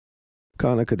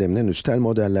Khan Academy'nin Üstel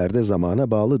modellerde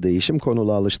zamana bağlı değişim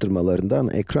konulu alıştırmalarından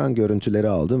ekran görüntüleri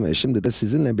aldım ve şimdi de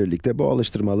sizinle birlikte bu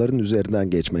alıştırmaların üzerinden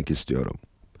geçmek istiyorum.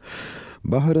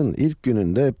 Baharın ilk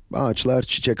gününde ağaçlar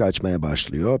çiçek açmaya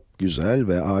başlıyor. Güzel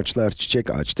ve ağaçlar çiçek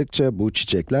açtıkça bu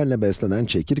çiçeklerle beslenen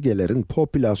çekirgelerin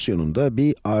popülasyonunda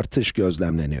bir artış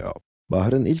gözlemleniyor.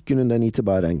 Baharın ilk gününden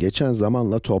itibaren geçen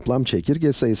zamanla toplam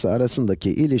çekirge sayısı arasındaki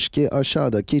ilişki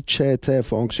aşağıdaki ct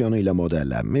fonksiyonuyla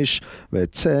modellenmiş ve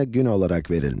t gün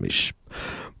olarak verilmiş.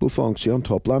 Bu fonksiyon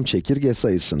toplam çekirge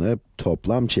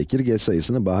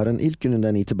sayısını baharın ilk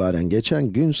gününden itibaren geçen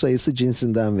gün sayısı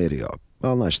cinsinden veriyor.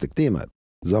 Anlaştık değil mi?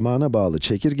 Zamana bağlı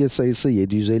çekirge sayısı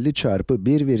 750 çarpı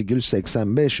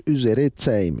 1,85 üzeri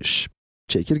t'ymiş.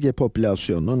 Çekirge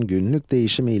popülasyonunun günlük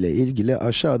değişimi ile ilgili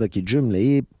aşağıdaki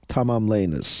cümleyi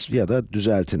tamamlayınız ya da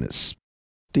düzeltiniz.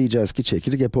 Diyeceğiz ki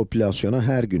çekirge popülasyonu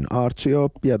her gün artıyor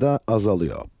ya da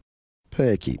azalıyor.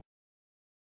 Peki.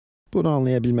 Bunu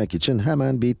anlayabilmek için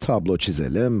hemen bir tablo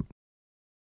çizelim.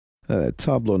 Evet,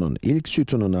 tablonun ilk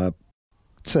sütununa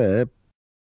t,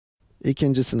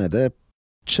 ikincisine de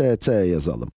ct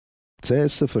yazalım. t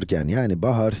sıfırken, yani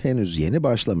bahar henüz yeni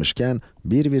başlamışken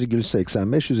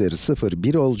 1,85 üzeri 0,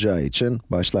 1 olacağı için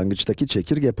başlangıçtaki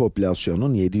çekirge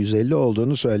popülasyonunun 750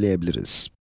 olduğunu söyleyebiliriz.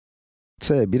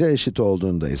 t 1'e eşit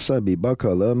olduğunda ise bir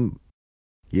bakalım,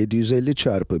 750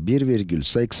 çarpı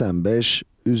 1,85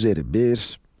 üzeri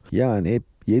 1, yani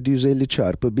 750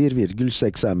 çarpı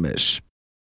 1,85.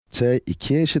 t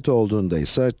 2'ye eşit olduğunda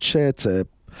ise ct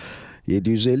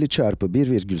 750 çarpı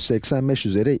 1,85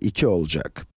 üzeri 2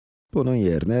 olacak. Bunun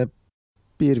yerine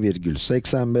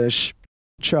 1,85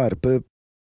 çarpı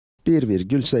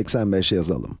 1,85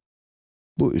 yazalım.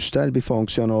 Bu üstel bir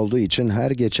fonksiyon olduğu için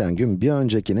her geçen gün bir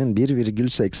öncekinin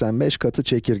 1,85 katı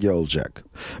çekirge olacak.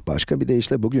 Başka bir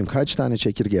deyişle bugün kaç tane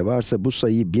çekirge varsa bu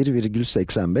sayıyı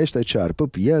 1,85 ile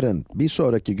çarpıp yarın bir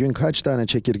sonraki gün kaç tane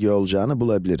çekirge olacağını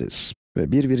bulabiliriz. Ve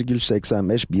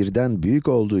 1,85 birden büyük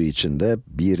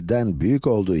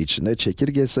olduğu için de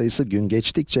çekirge sayısı gün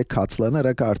geçtikçe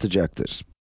katlanarak artacaktır.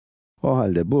 O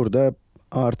halde burada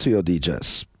artıyor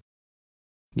diyeceğiz.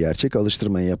 Gerçek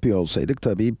alıştırmayı yapıyor olsaydık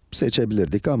tabii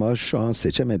seçebilirdik ama şu an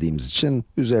seçemediğimiz için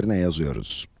üzerine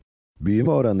yazıyoruz.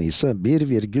 Büyüme oranı ise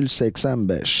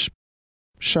 1,85.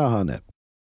 Şahane.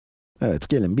 Evet,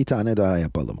 gelin bir tane daha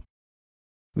yapalım.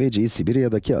 Veci,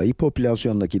 Sibirya'daki ayı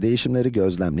popülasyonundaki değişimleri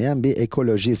gözlemleyen bir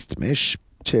ekolojistmiş,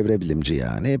 çevre bilimci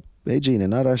yani.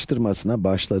 Veci'nin araştırmasına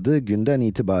başladığı günden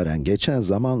itibaren geçen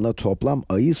zamanla toplam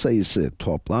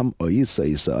ayı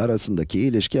sayısı arasındaki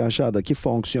ilişki aşağıdaki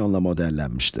fonksiyonla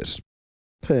modellenmiştir.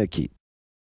 Peki.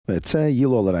 Ve t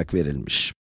yıl olarak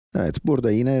verilmiş. Evet,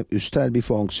 burada yine üstel bir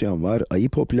fonksiyon var. Ayı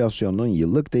popülasyonunun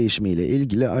yıllık değişimiyle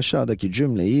ilgili aşağıdaki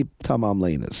cümleyi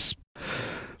tamamlayınız.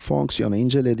 Fonksiyonu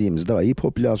incelediğimizde ayı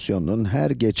popülasyonunun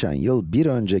her geçen yıl bir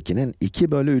öncekinin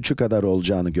 2/3'ü kadar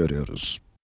olacağını görüyoruz.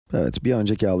 Evet, bir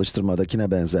önceki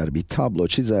alıştırmadakine benzer bir tablo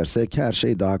çizersek her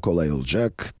şey daha kolay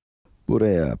olacak.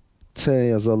 Buraya t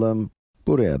yazalım,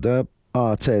 buraya da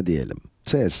at diyelim.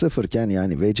 t sıfırken,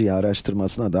 yani Veci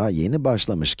araştırmasına daha yeni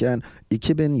başlamışken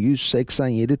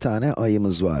 2187 tane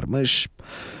ayımız varmış.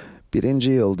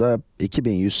 Birinci yılda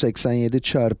 2187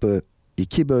 çarpı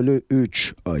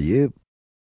 2/3 ayı,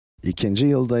 İkinci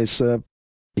yılda ise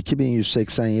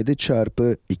 2187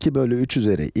 çarpı 2/3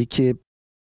 üzeri 2,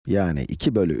 yani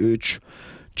 2/3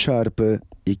 çarpı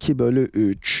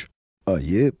 2/3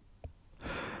 ayı.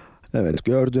 Evet,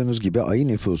 gördüğünüz gibi ayı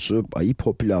nüfusu, ayı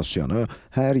popülasyonu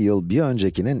her yıl bir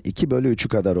öncekinin 2/3'ü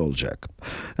kadar olacak.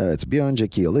 Evet, bir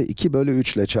önceki yılı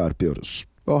 2/3 ile çarpıyoruz.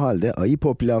 O halde ayı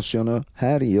popülasyonu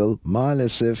her yıl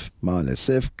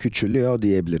maalesef küçülüyor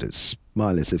diyebiliriz.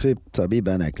 Maalesef'i tabii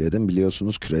ben ekledim.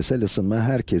 Biliyorsunuz küresel ısınma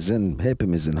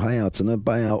hepimizin hayatını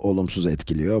bayağı olumsuz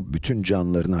etkiliyor. Bütün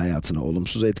canlıların hayatını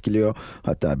olumsuz etkiliyor.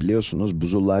 Hatta biliyorsunuz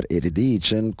buzullar eridiği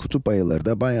için kutup ayıları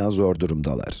da bayağı zor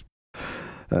durumdalar.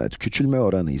 Evet, küçülme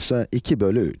oranı ise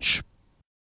 2/3.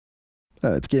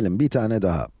 Evet, gelin bir tane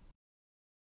daha.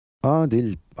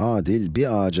 Adil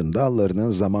bir ağacın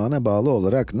dallarının zamana bağlı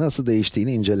olarak nasıl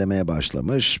değiştiğini incelemeye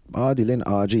başlamış. Adil'in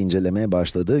ağacı incelemeye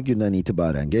başladığı günden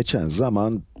itibaren geçen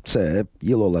zaman t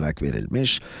yıl olarak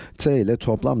verilmiş. T ile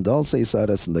toplam dal sayısı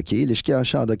arasındaki ilişki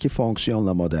aşağıdaki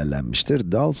fonksiyonla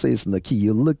modellenmiştir. Dal sayısındaki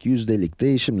yıllık yüzdelik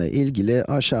değişimle ilgili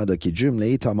aşağıdaki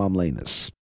cümleyi tamamlayınız.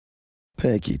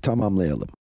 Peki, tamamlayalım.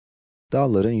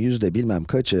 Dalların bilmem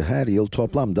kaçı her yıl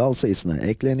toplam dal sayısına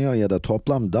ekleniyor ya da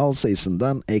toplam dal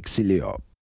sayısından eksiliyor.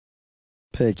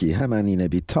 Peki, hemen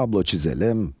yine bir tablo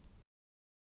çizelim.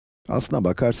 Aslına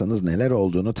bakarsanız neler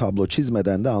olduğunu tablo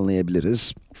çizmeden de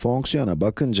anlayabiliriz. Fonksiyona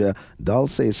bakınca dal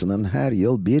sayısının her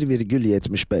yıl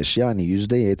 1,75 yani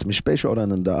 %75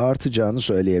 oranında artacağını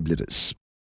söyleyebiliriz.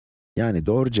 Yani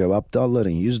doğru cevap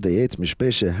dalların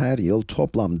 %75'i her yıl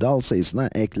toplam dal sayısına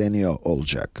ekleniyor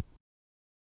olacak.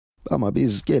 Ama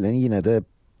biz gelin yine de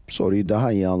soruyu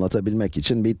daha iyi anlatabilmek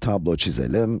için bir tablo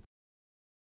çizelim.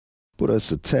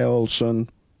 Burası t olsun,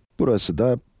 burası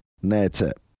da nt.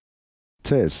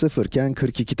 T 0 iken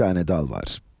 42 tane dal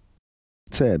var.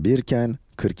 T 1 iken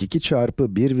 42 çarpı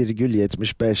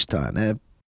 1,75 tane.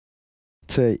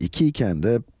 T 2 iken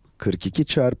de 42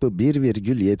 çarpı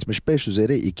 1,75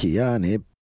 üzeri 2 yani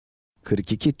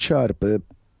 42 çarpı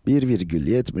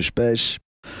 1,75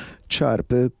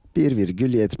 çarpı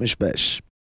 1,75.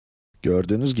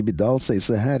 Gördüğünüz gibi dal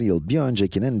sayısı her yıl bir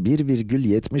öncekinin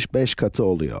 1,75 katı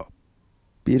oluyor.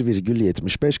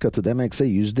 1,75 katı demekse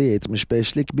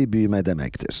 %75'lik bir büyüme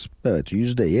demektir. Evet,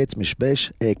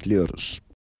 %75 ekliyoruz.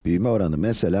 Büyüme oranı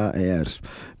mesela eğer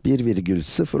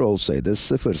 1,0 olsaydı,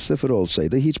 0,0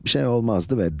 olsaydı hiçbir şey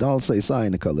olmazdı ve dal sayısı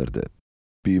aynı kalırdı.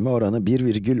 Büyüme oranı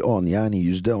 1,10 yani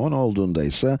 %10 olduğunda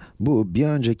ise bu bir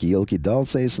önceki yılki dal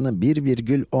sayısını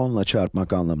 1,10 ile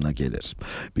çarpmak anlamına gelir.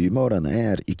 Büyüme oranı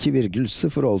eğer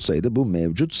 2,0 olsaydı bu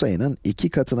mevcut sayının 2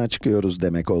 katına çıkıyoruz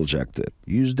demek olacaktı.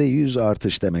 %100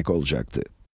 artış demek olacaktı.